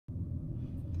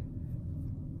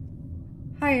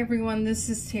Hi everyone, this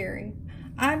is Terry.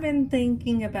 I've been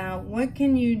thinking about what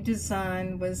can you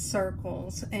design with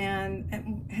circles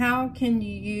and how can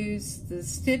you use the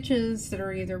stitches that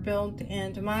are either built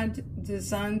into my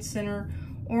design center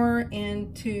or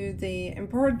into the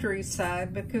embroidery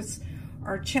side, because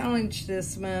our challenge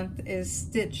this month is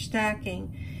stitch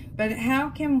stacking. But how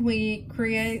can we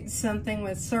create something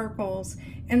with circles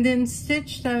and then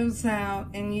stitch those out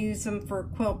and use them for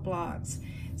quilt blocks?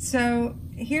 So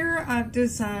here I've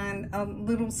designed a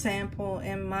little sample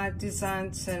in my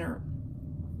design center.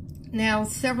 Now,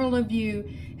 several of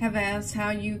you have asked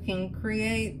how you can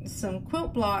create some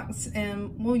quilt blocks,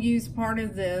 and we'll use part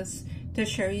of this to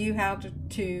show you how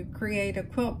to create a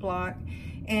quilt block,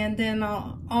 and then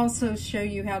I'll also show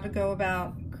you how to go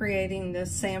about creating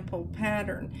this sample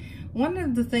pattern. One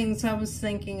of the things I was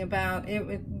thinking about, it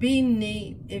would be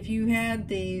neat if you had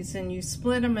these and you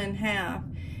split them in half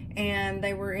and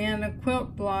they were in a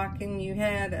quilt block and you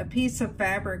had a piece of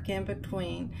fabric in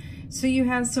between. So you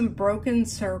have some broken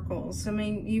circles. I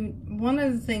mean, one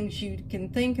of the things you can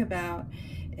think about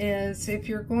is if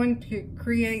you're going to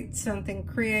create something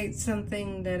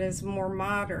that is more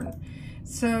modern.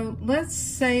 So let's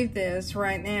save this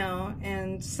right now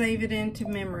and save it into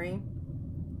memory.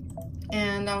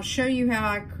 And I'll show you how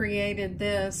I created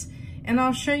this, and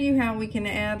I'll show you how we can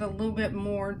add a little bit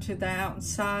more to the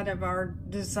outside of our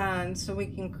design so we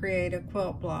can create a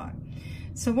quilt block.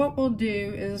 So what we'll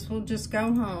do is we'll just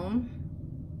go home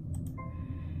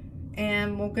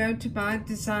and we'll go to my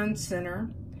design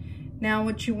center. Now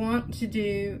what you want to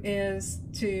do is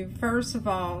to, first of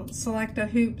all, select a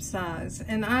hoop size,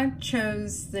 and I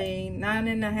chose the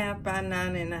 9.5 by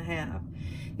 9.5.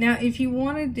 Now if you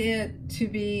wanted it to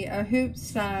be a hoop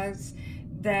size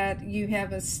that you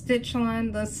have a stitch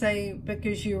line, let's say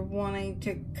because you're wanting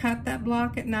to cut that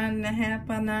block at 9.5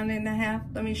 by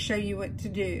 9.5, let me show you what to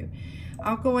do.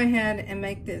 I'll go ahead and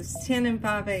make this 10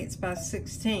 5/8 by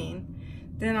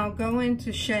 16. Then I'll go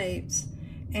into shapes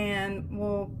and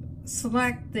we'll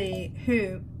select the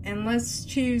hoop, and let's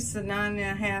choose the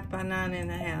 9.5 by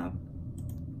 9.5.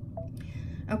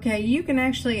 Okay, you can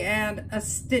actually add a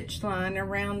stitch line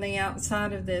around the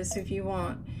outside of this if you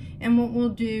want. And what we'll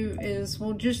do is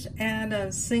we'll just add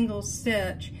a single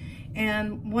stitch,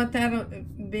 and what that'll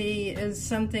be is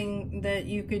something that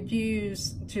you could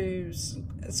use to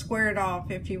square it off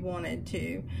if you wanted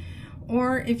to.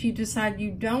 Or if you decide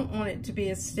you don't want it to be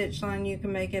a stitch line, you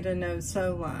can make it a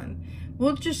no-sew line.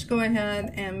 We'll just go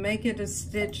ahead and make it a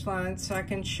stitch line so I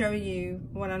can show you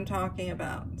what I'm talking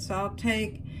about. So I'll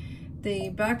take the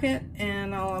bucket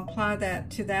and I'll apply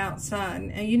that to the outside.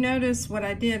 And you notice what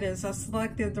I did is I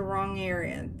selected the wrong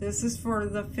area. This is for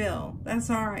the fill.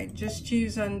 That's all right, just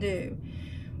choose undo.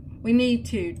 We need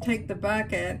to take the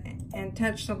bucket and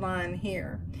touch the line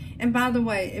here. And by the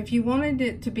way, if you wanted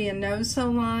it to be a no-sew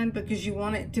line because you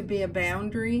want it to be a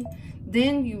boundary,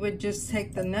 then you would just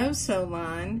take the no-sew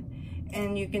line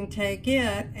and you can take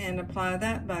it and apply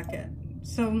that bucket.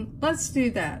 So let's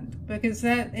do that, because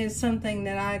that is something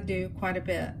that I do quite a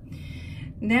bit.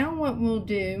 Now what we'll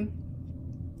do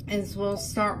is we'll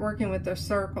start working with the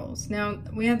circles. Now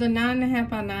we have the 9.5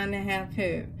 by 9.5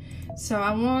 hoop. So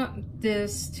I want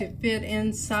this to fit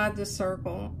inside the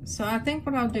circle. So I think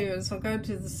what I'll do is I'll go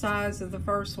to the size of the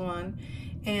first one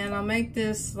and I'll make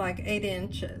this like 8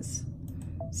 inches.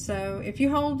 So if you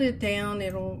hold it down,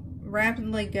 it'll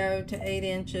rapidly go to 8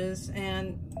 inches,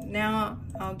 and now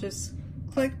I'll just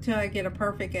click till I get a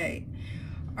perfect 8.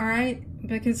 All right,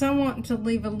 because I want to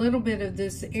leave a little bit of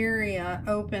this area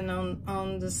open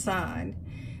on the side.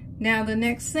 Now the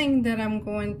next thing that I'm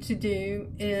going to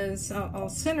do is I'll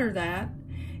center that,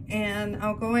 and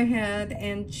I'll go ahead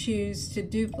and choose to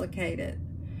duplicate it.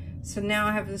 So now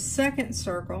I have the second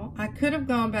circle. I could have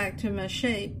gone back to my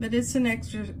shape, but it's an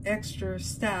extra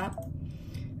step.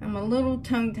 I'm a little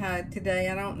tongue-tied today.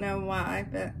 I don't know why,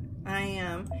 but I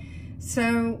am.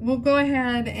 So we'll go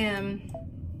ahead and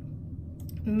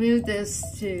move this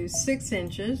to 6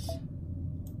 inches.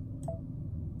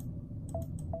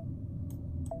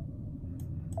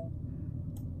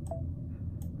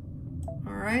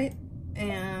 All right,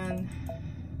 and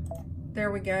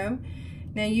there we go.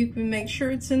 Now you can make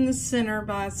sure it's in the center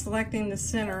by selecting the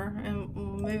center, and we'll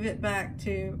move it back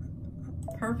to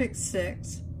perfect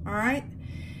 6. All right,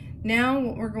 now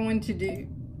what we're going to do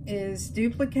is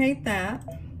duplicate that.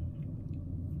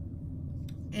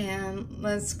 And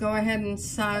let's go ahead and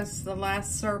size the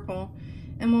last circle,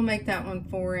 and we'll make that one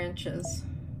 4 inches.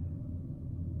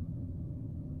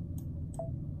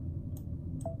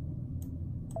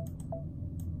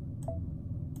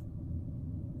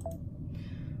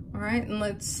 All right, and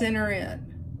let's center it.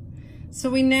 So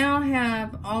we now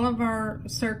have all of our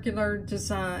circular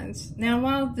designs. Now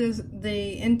while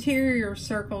the interior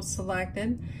circle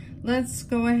selected, let's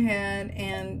go ahead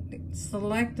and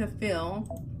select a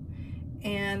fill.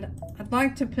 And I'd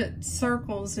like to put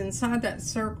circles inside that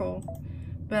circle,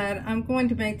 but I'm going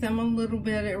to make them a little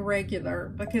bit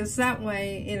irregular because that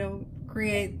way it'll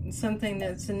create something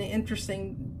that's an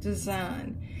interesting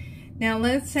design. Now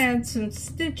let's add some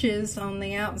stitches on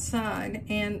the outside,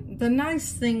 and the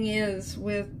nice thing is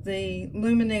with the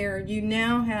Luminaire you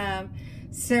now have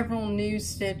several new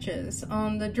stitches.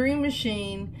 On the Dream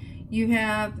Machine you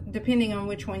have, depending on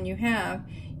which one you have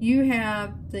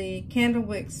the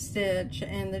candlewick stitch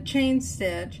and the chain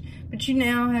stitch, but you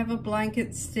now have a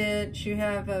blanket stitch, you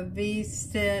have a V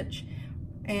stitch,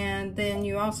 and then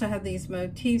you also have these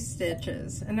motif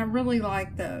stitches, and I really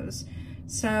like those.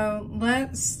 So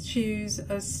let's choose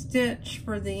a stitch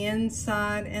for the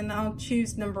inside, and I'll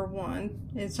choose number 1.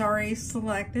 It's already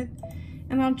selected,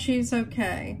 and I'll choose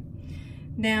OK.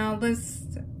 Now let's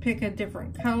pick a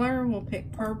different color. We'll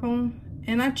pick purple,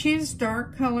 and I choose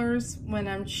dark colors when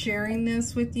I'm sharing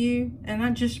this with you, and I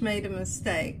just made a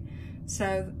mistake.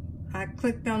 So I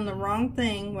clicked on the wrong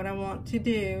thing. What I want to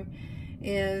do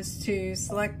is to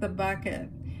select the bucket.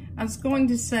 I was going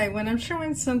to say, when I'm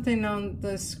showing something on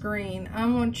the screen, I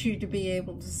want you to be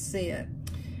able to see it.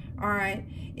 All right,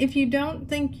 if you don't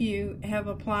think you have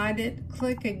applied it,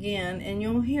 click again and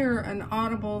you'll hear an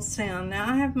audible sound. Now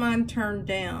I have mine turned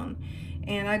down,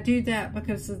 and I do that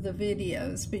because of the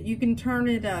videos, but you can turn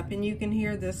it up and you can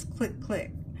hear this click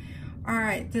click. All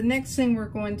right, the next thing we're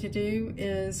going to do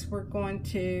is we're going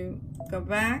to go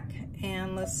back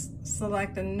and let's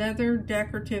select another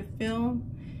decorative fill.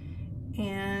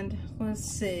 And let's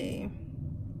see,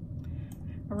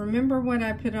 I remember what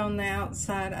I put on the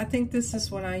outside. I think this is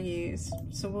what I use,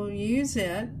 so we'll use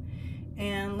it.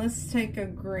 And let's take a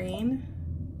green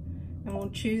and we'll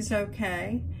choose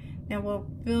OK. Now we'll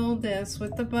fill this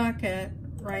with the bucket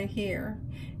right here.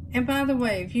 And by the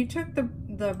way, if you took the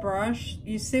brush,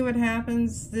 you see what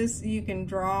happens. This, you can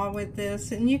draw with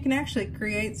this, and you can actually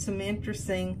create some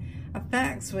interesting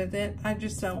effects with it. I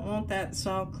just don't want that,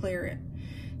 so I'll clear it.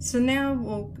 So now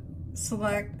we'll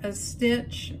select a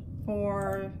stitch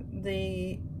for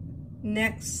the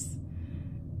next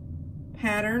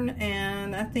pattern,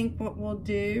 and I think what we'll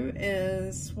do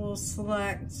is we'll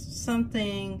select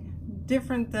something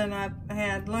different than I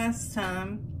had last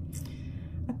time.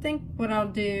 I think what I'll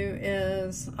do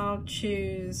is I'll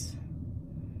choose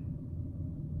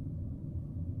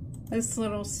this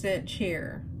little stitch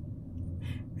here.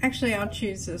 Actually, I'll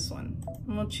choose this one,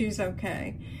 and we'll choose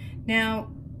OK.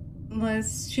 Now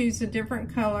let's choose a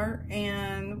different color,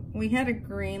 and we had a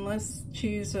green. Let's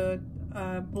choose a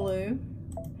blue,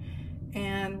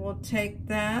 and we'll take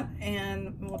that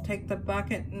and we'll take the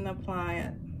bucket and apply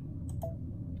it.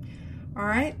 All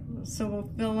right, so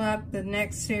we'll fill up the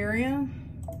next area.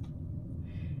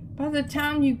 By the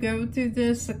time you go through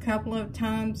this a couple of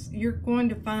times, you're going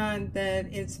to find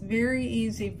that it's very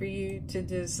easy for you to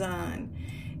design.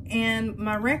 And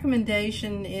my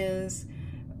recommendation is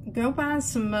go buy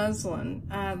some muslin.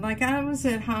 Like I was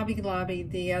at Hobby Lobby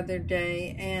the other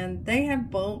day, and they have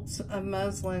bolts of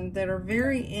muslin that are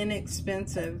very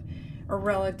inexpensive, or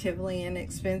relatively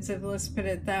inexpensive, let's put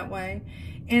it that way.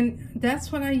 And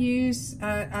that's what I use.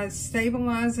 I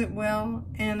stabilize it well,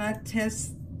 and I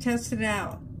test it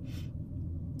out.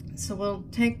 So we'll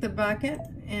take the bucket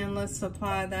and let's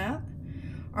apply that.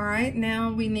 All right,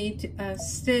 now we need a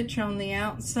stitch on the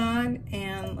outside,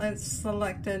 and let's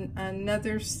select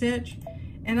another stitch.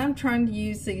 And I'm trying to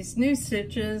use these new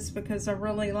stitches because I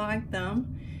really like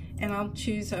them. And I'll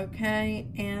choose OK,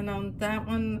 and on that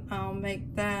one I'll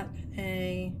make that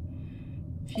a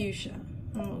fuchsia.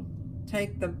 And we'll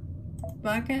take the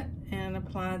bucket and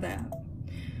apply that.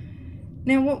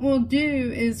 Now what we'll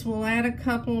do is we'll add a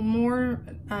couple more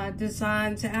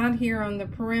designs out here on the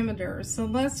perimeter. So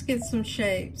let's get some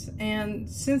shapes, and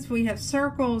since we have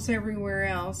circles everywhere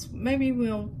else, maybe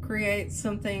we'll create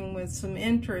something with some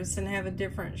interest and have a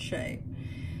different shape.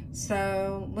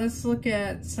 So let's look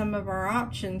at some of our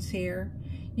options here.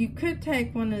 You could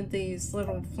take one of these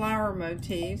little flower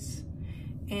motifs,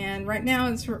 and right now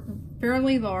it's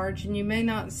fairly large and you may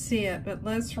not see it, but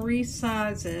let's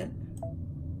resize it.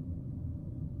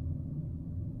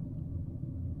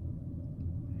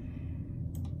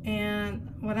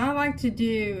 And what I like to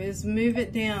do is move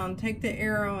it down, take the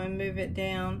arrow and move it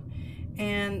down,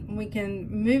 and we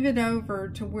can move it over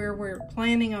to where we're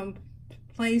planning on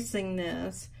placing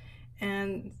this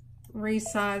and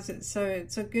resize it so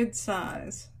it's a good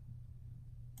size.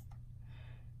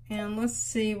 And let's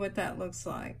see what that looks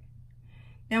like.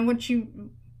 Now what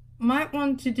you might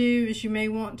want to do is you may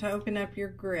want to open up your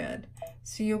grid.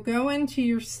 So you'll go into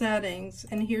your settings,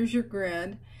 and here's your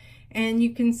grid, and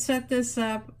you can set this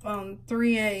up on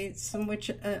 3/8, which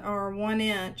are 1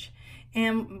 inch.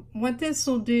 And what this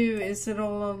will do is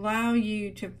it'll allow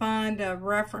you to find a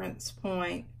reference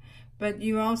point, but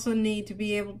you also need to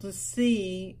be able to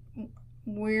see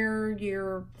where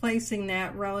you're placing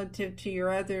that relative to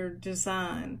your other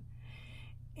design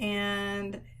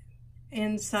and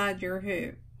inside your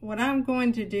hoop. What I'm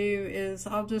going to do is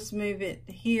I'll just move it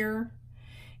here,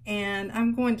 and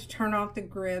I'm going to turn off the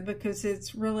grid because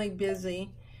it's really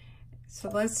busy. So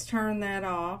let's turn that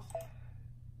off.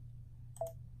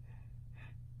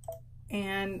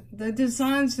 And the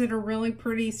designs that are really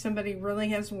pretty, somebody really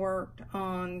has worked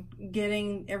on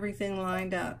getting everything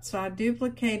lined up. So I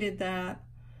duplicated that.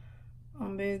 I'll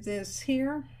move this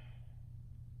here.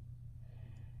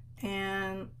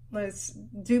 And let's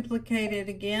duplicate it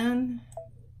again.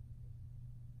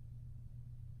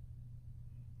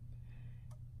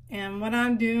 And what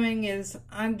I'm doing is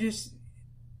I'm just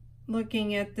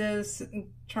looking at this and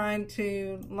trying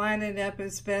to line it up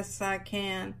as best I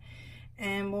can.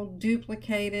 And we'll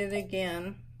duplicate it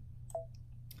again.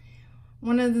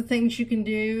 One of the things you can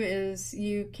do is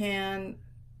you can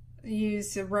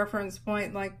use a reference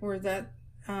point like where that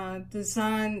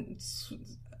design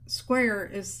square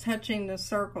is touching the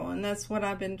circle, and that's what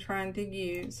I've been trying to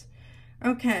use.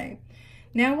 Okay,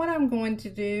 now what I'm going to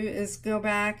do is go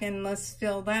back and let's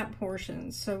fill that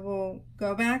portion. So we'll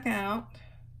go back out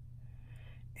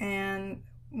and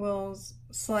we'll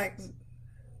select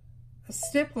a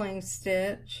stippling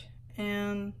stitch,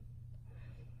 and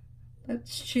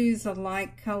let's choose a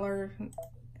light color,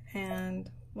 and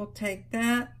we'll take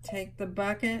that, take the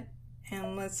bucket,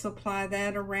 and let's apply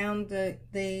that around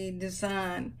the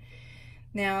design.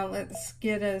 Now let's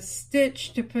get a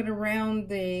stitch to put around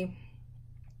the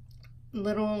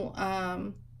little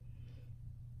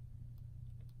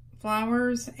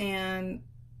flowers, and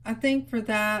I think for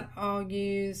that I'll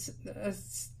use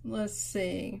let's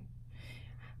see,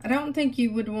 I don't think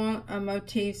you would want a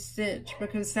motif stitch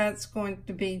because that's going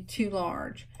to be too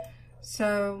large.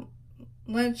 So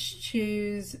let's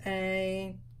choose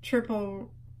a triple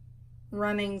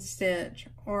running stitch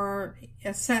or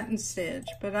a satin stitch,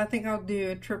 but I think I'll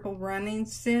do a triple running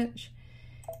stitch.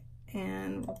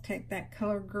 And we'll take that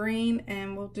color green,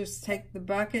 and we'll just take the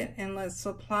bucket and let's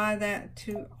apply that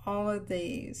to all of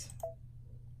these.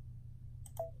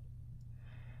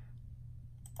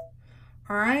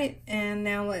 All right, and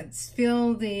now let's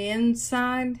fill the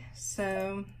inside.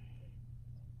 So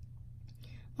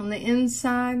on the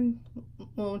inside,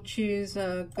 we'll choose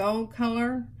a gold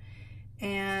color,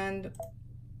 and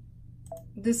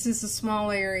this is a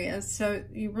small area, so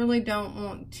you really don't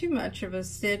want too much of a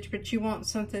stitch, but you want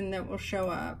something that will show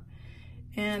up.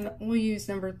 And we'll use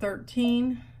number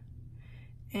 13,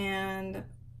 and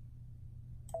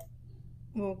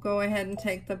we'll go ahead and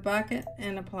take the bucket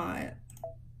and apply it.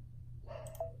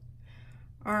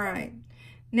 All right,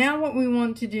 now what we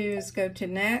want to do is go to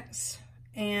next,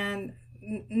 and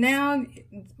now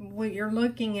what you're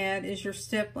looking at is your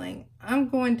stippling. I'm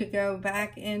going to go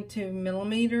back into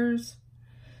millimeters,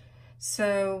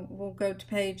 so we'll go to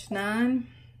page 9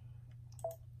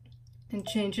 and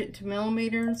change it to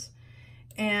millimeters.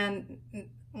 And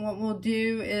what we'll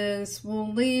do is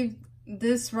we'll leave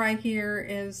this right here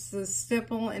as the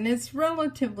stipple, and it's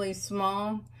relatively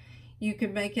small. You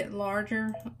can make it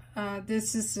larger.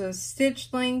 This is a stitch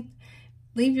length.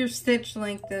 Leave your stitch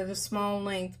length at a small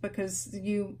length because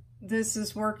this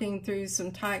is working through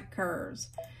some tight curves.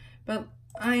 But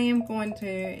I am going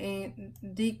to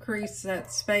decrease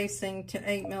that spacing to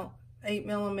 8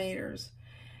 millimeters.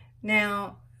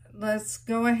 Now let's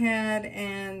go ahead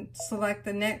and select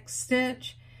the next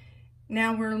stitch.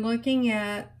 Now we're looking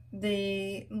at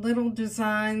the little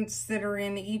designs that are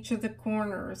in each of the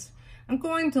corners. I'm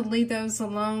going to leave those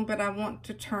alone, but I want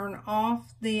to turn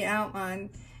off the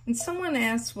outline. And someone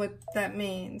asked what that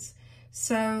means.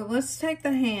 So let's take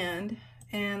the hand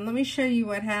and let me show you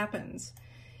what happens.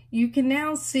 You can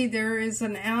now see there is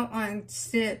an outline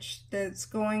stitch that's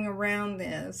going around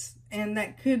this, and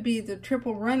that could be the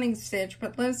triple running stitch,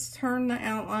 but let's turn the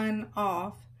outline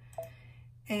off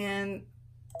and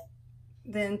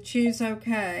then choose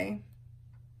OK.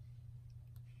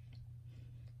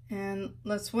 And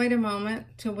let's wait a moment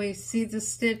till we see the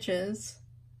stitches.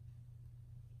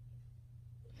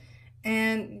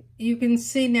 And you can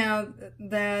see now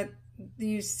that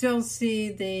you still see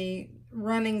the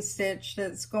running stitch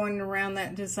that's going around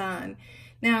that design.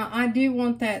 Now, I do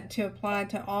want that to apply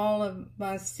to all of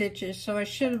my stitches, so I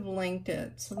should have linked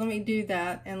it. So let me do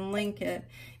that and link it.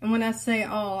 And when I say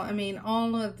all, I mean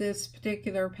all of this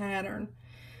particular pattern.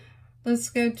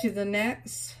 Let's go to the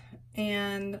next,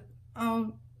 and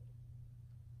I'll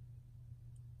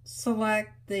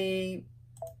select the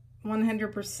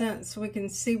 100% so we can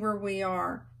see where we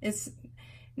are. It's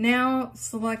now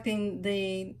selecting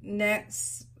the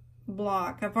next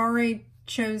block. I've already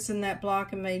chosen that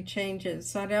block and made changes,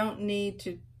 so I don't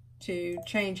need to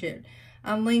change it.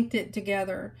 I linked it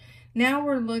together. Now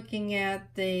we're looking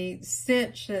at the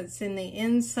stitch that's in the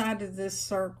inside of this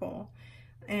circle,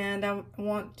 and I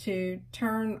want to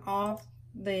turn off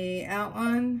the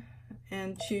outline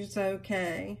and choose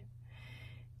OK,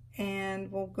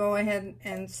 and we'll go ahead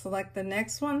and select the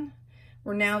next one.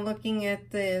 We're now looking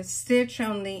at the stitch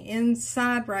on the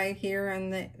inside right here in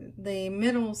the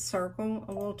middle circle.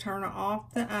 We'll turn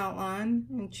off the outline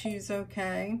and choose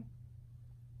OK.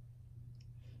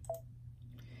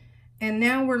 And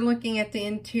now we're looking at the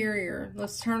interior.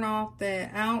 Let's turn off the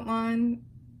outline,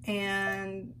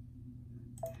 and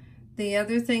the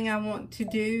other thing I want to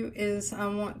do is I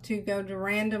want to go to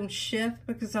random shift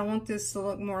because I want this to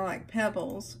look more like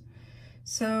pebbles.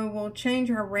 So we'll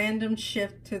change our random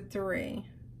shift to 3.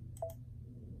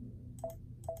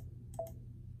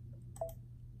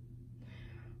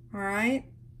 All right,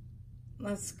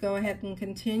 let's go ahead and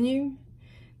continue.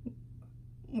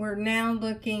 We're now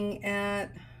looking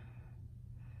at,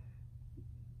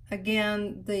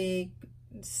 again, the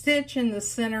stitch in the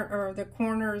center or the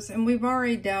corners, and we've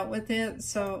already dealt with it,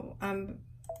 so I'm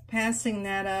passing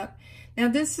that up. Now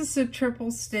this is a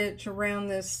triple stitch around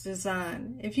this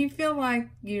design. If you feel like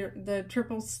the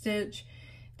triple stitch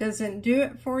doesn't do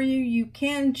it for you, you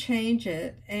can change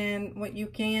it, and what you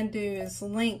can do is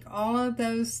link all of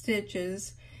those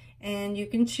stitches and you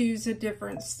can choose a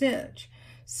different stitch.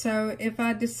 So if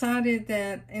I decided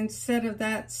that instead of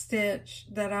that stitch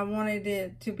that I wanted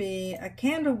it to be a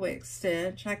candle wick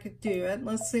stitch, I could do it.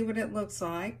 Let's see what it looks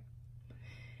like.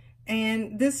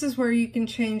 And this is where you can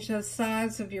change the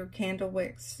size of your candle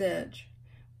wick stitch.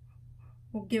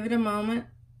 We'll give it a moment,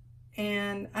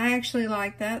 and I actually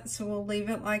like that, so we'll leave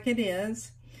it like it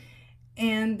is.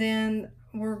 And then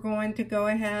we're going to go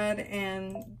ahead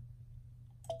and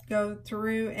go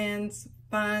through and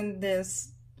find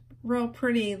this real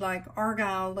pretty, like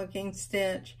argyle looking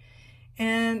stitch.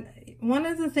 And one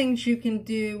of the things you can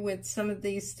do with some of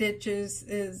these stitches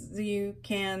is you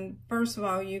can, first of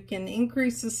all, you can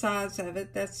increase the size of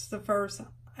it. That's the first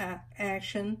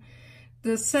action.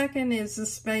 The second is the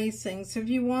spacing. So if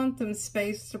you want them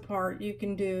spaced apart, you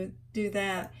can do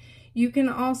that. You can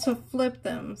also flip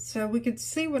them. So we could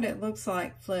see what it looks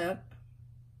like flip.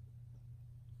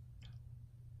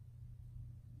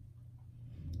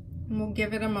 And we'll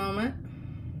give it a moment.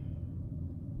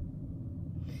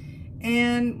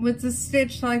 And with a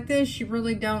stitch like this, you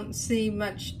really don't see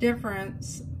much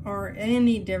difference or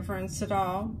any difference at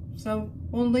all. So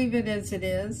we'll leave it as it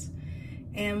is.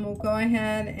 And we'll go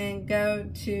ahead and go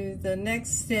to the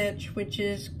next stitch, which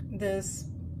is this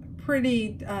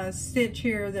pretty stitch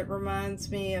here that reminds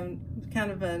me of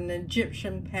kind of an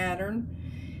Egyptian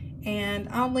pattern. And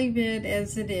I'll leave it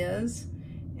as it is.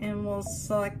 And we'll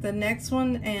select the next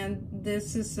one, and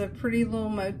this is a pretty little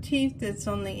motif that's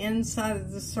on the inside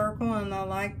of the circle, and I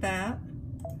like that.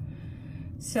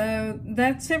 So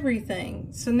that's everything.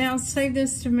 So now save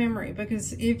this to memory,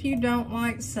 because if you don't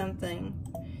like something,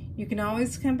 you can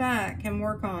always come back and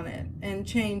work on it and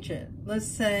change it. Let's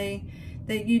say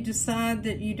that you decide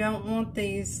that you don't want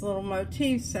these little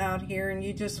motifs out here and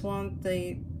you just want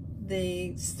the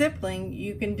stippling,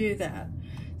 you can do that.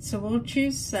 So we'll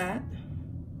choose set.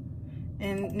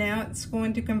 And now it's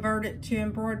going to convert it to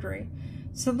embroidery.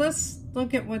 So let's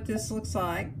look at what this looks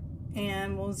like,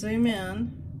 and we'll zoom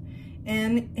in.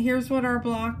 And here's what our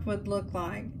block would look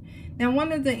like. Now,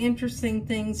 one of the interesting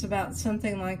things about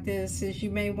something like this is you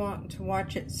may want to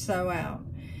watch it sew out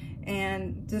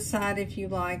and decide if you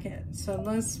like it. So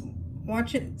let's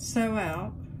watch it sew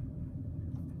out.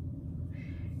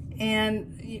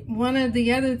 And one of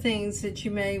the other things that you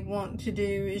may want to do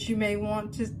is you may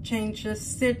want to change the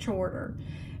stitch order,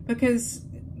 because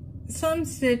some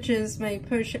stitches may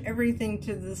push everything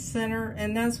to the center,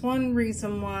 and that's one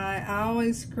reason why I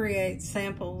always create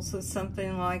samples of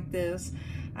something like this.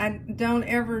 I don't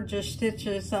ever just stitch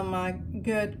this on my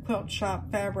good quilt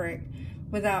shop fabric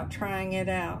without trying it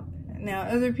out. Now,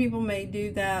 other people may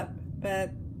do that,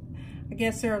 but I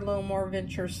guess they're a little more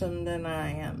venturesome than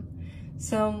I am.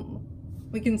 So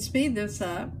we can speed this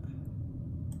up.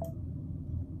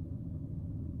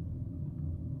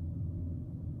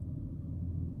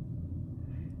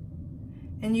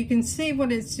 And you can see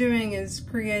what it's doing is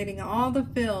creating all the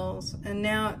fills, and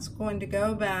now it's going to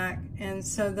go back and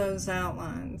sew those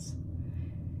outlines.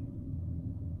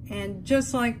 And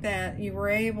just like that, you were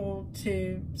able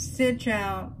to stitch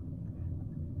out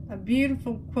a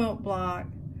beautiful quilt block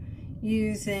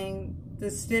using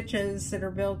the stitches that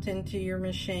are built into your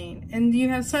machine. And you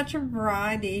have such a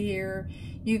variety here,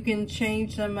 you can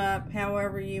change them up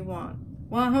however you want.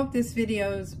 Well, I hope this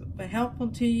video is helpful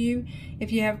to you.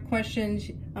 If you have questions,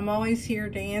 I'm always here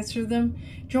to answer them.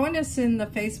 Join us in the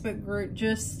Facebook group,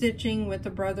 Just Stitching with the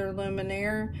Brother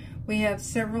Luminaire. We have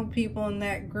several people in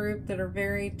that group that are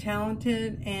very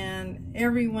talented, and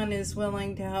everyone is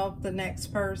willing to help the next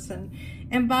person.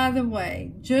 And by the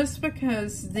way, just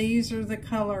because these are the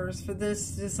colors for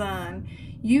this design,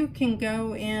 you can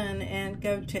go in and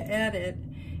go to edit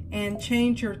and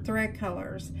change your thread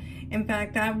colors. In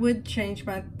fact, I would change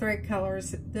my thread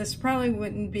colors. This probably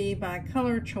wouldn't be by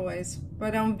color choice,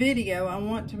 but on video, I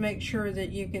want to make sure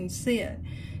that you can see it.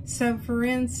 So for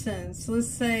instance, let's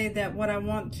say that what I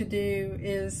want to do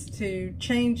is to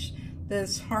change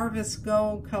this harvest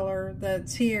gold color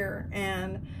that's here,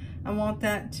 and I want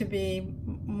that to be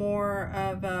more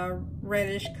of a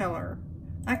reddish color.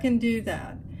 I can do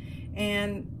that.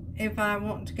 And if I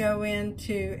want to go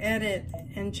into edit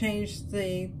and change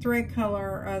the thread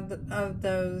color of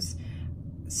those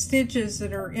stitches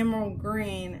that are emerald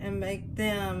green and make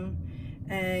them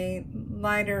a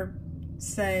lighter,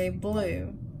 say,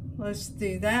 blue. Let's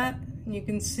do that, and you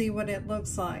can see what it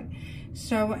looks like.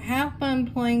 So have fun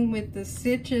playing with the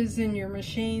stitches in your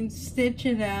machine, stitch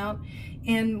it out.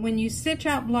 And when you stitch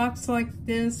out blocks like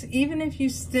this, even if you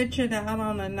stitch it out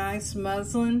on a nice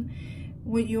muslin,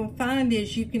 what you'll find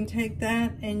is you can take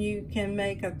that and you can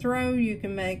make a throw, you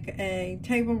can make a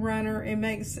table runner. It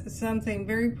makes something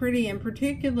very pretty, and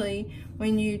particularly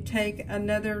when you take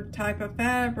another type of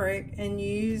fabric and you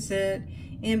use it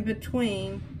in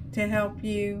between to help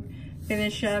you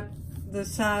finish up the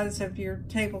size of your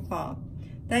tablecloth.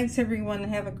 Thanks everyone,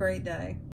 and have a great day.